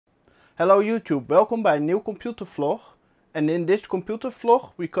Hello YouTube, welcome by a new computer vlog. And in this computer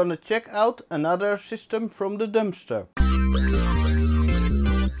vlog we're gonna check out another system from the dumpster.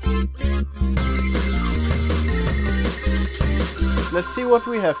 Let's see what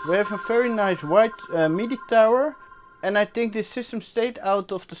we have. We have a very nice white MIDI tower. And I think this system stayed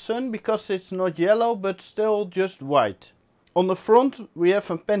out of the sun because it's not yellow but still just white. On the front we have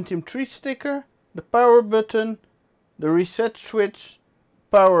a Pentium 3 sticker, the power button, the reset switch,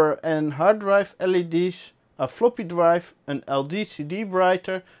 power and hard drive LEDs, a floppy drive, an LCD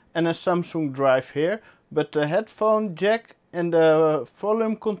writer and a Samsung drive here, but the headphone jack and the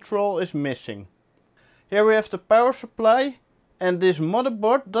volume control is missing. Here we have the power supply, and this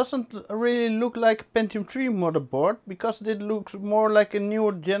motherboard doesn't really look like a Pentium 3 motherboard because it looks more like a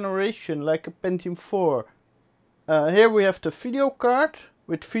newer generation, like a Pentium 4. Here we have the video card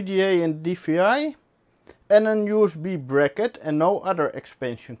with VGA and DVI. And a USB bracket and no other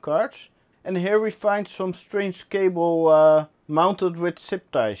expansion cards. And here we find some strange cable mounted with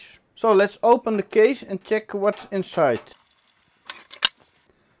zip ties. So let's open the case and check what's inside.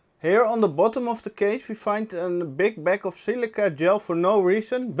 Here on the bottom of the case we find a big bag of silica gel for no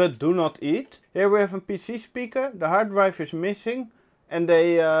reason, but do not eat. Here we have a PC speaker, the hard drive is missing and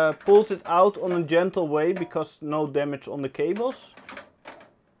they pulled it out on a gentle way because no damage on the cables.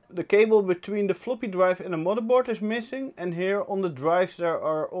 The cable between the floppy drive and the motherboard is missing, and here on the drives there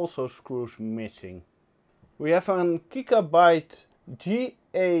are also screws missing. We have a Gigabyte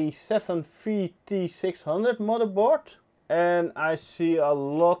GA7VT600 motherboard, and I see a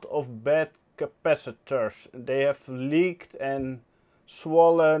lot of bad capacitors. They have leaked and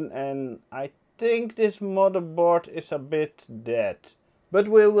swollen, and I think this motherboard is a bit dead. But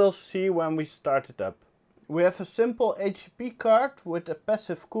we will see when we start it up. We have a simple HDD card with a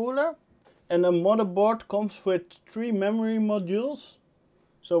passive cooler, and the motherboard comes with 3 memory modules,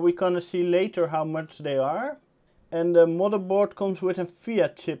 so we're gonna see later how much they are. And the motherboard comes with a VIA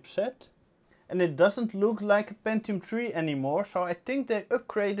chipset, and it doesn't look like a Pentium 3 anymore, so I think they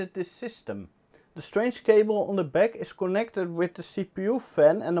upgraded this system. The strange cable on the back is connected with the CPU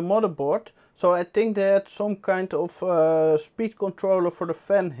fan and the motherboard, so I think they had some kind of speed controller for the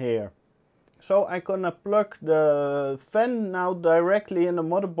fan here. So I'm gonna plug the fan now directly in the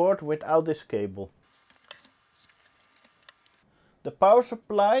motherboard without this cable. The power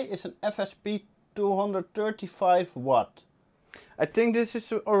supply is an FSP 235 watt. I think this is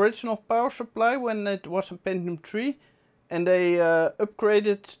the original power supply when it was a Pentium 3 and they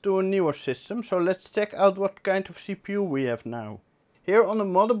upgraded to a newer system. So let's check out what kind of CPU we have now. Here on the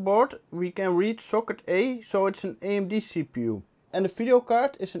motherboard we can read socket A, so it's an AMD CPU. And the video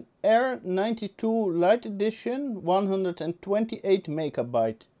card is an R92 Lite Edition 128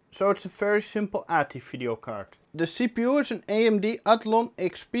 MB. So it's a very simple ATI video card. The CPU is an AMD Athlon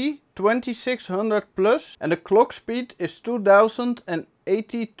XP 2600 Plus and the clock speed is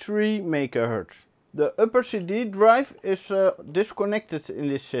 2083 MHz. The upper CD drive is disconnected in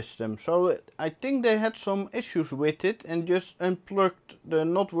this system, so I think they had some issues with it and just unplugged the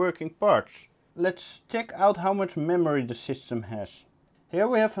not working parts. Let's check out how much memory the system has. Here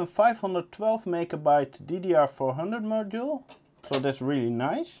we have a 512 MB DDR400 module, so that's really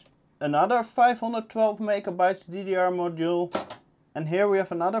nice. Another 512 MB DDR module, and here we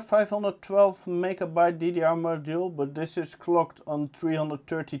have another 512 MB DDR module, but this is clocked on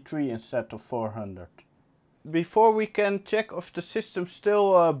 333 instead of 400. Before we can check if the system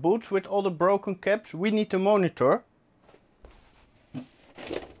still boots with all the broken caps, we need the monitor.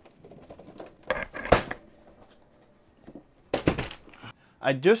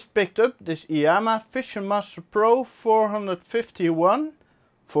 I just picked up this Yamaha Vision Master Pro 451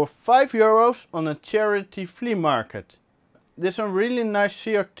 for €5 on a charity flea market. This is a really nice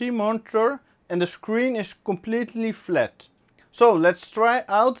CRT monitor and the screen is completely flat. So let's try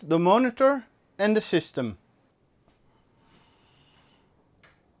out the monitor and the system.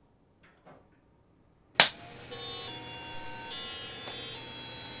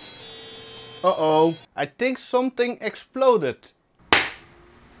 Uh-oh, I think something exploded.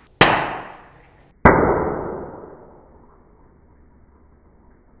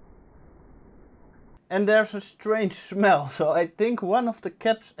 And there's a strange smell, so I think one of the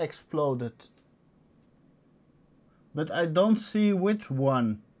caps exploded. But I don't see which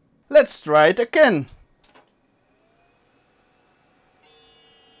one. Let's try it again.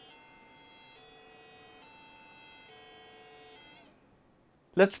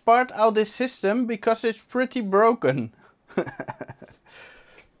 Let's part out this system because it's pretty broken.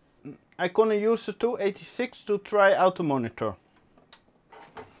 I'm gonna use the 286 to try out the monitor.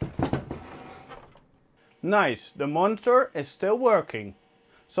 Nice, the monitor is still working.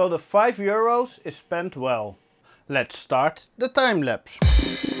 So the €5 is spent well. Let's start the time lapse.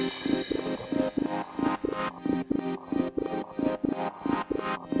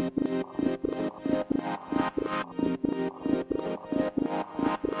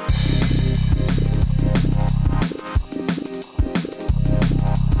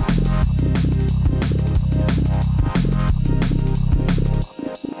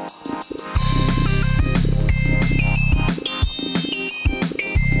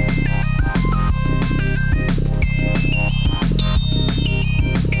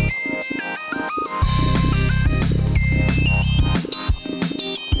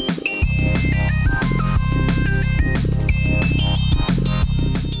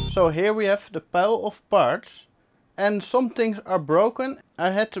 So here we have the pile of parts, and some things are broken. I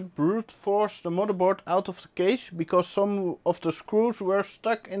had to brute force the motherboard out of the case because some of the screws were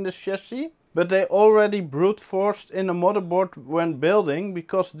stuck in the chassis. But they already brute forced in the motherboard when building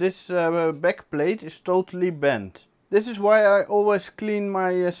because this back plate is totally bent. This is why I always clean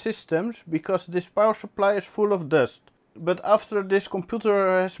my systems, because this power supply is full of dust. But after this computer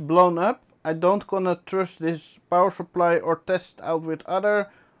has blown up, I don't gonna trust this power supply or test out with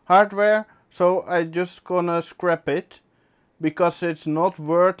other hardware, so I just gonna scrap it, because it's not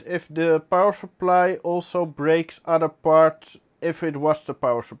worth if the power supply also breaks other parts if it was the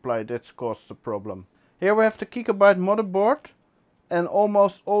power supply that's caused the problem. Here we have the Gigabyte motherboard, and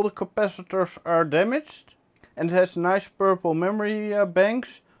almost all the capacitors are damaged, and it has nice purple memory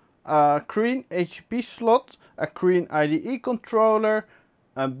banks, a green HDP slot, a green IDE controller,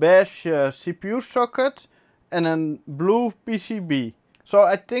 a beige CPU socket and a blue PCB. So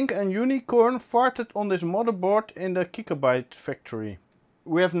I think a unicorn farted on this motherboard in the Gigabyte factory.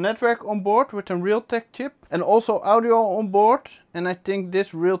 We have network on board with a Realtek chip and also audio on board, and I think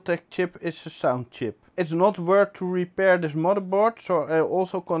this Realtek chip is a sound chip. It's not worth to repair this motherboard, so I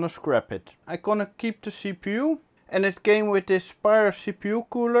also gonna scrap it. I gonna keep the CPU, and it came with this Spire CPU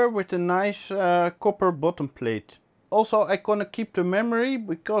cooler with a nice copper bottom plate. Also I gonna keep the memory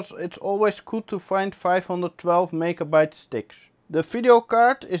because it's always good to find 512 megabyte sticks. The video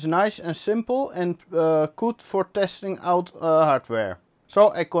card is nice and simple and good for testing out hardware.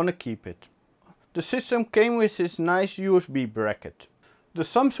 So I gonna keep it. The system came with this nice USB bracket. The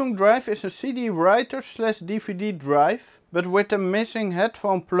Samsung drive is a CD writer / DVD drive, but with a missing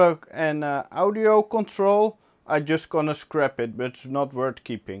headphone plug and audio control, I just gonna scrap it, but it's not worth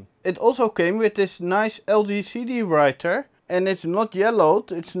keeping. It also came with this nice LG CD writer, and it's not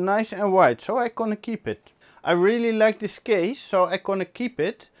yellowed, it's nice and white, so I gonna keep it. I really like this case, so I gonna keep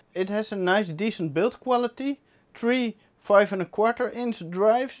it. It has a nice decent build quality, 3 5¼ inch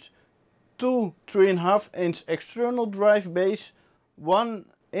drives, 2 3½ inch external drive bays, 1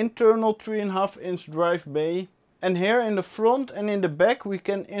 internal 3½ inch drive bay, and here in the front and in the back we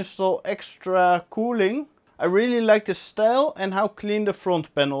can install extra cooling. I really like the style and how clean the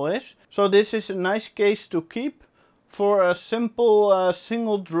front panel is, so this is a nice case to keep for a simple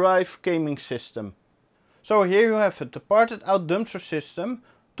single drive gaming system. So here you have it, the parted out dumpster system.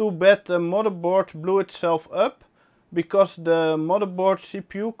 Too bad the motherboard blew itself up, because the motherboard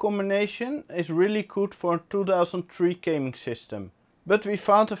CPU combination is really good for a 2003 gaming system. But we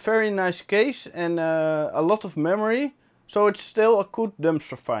found a very nice case and a lot of memory, so it's still a good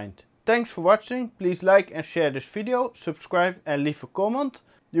dumpster find. Thanks for watching, please like and share this video, subscribe and leave a comment.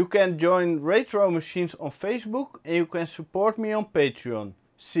 You can join Retro Machines on Facebook and you can support me on Patreon.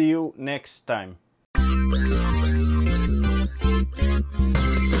 See you next time.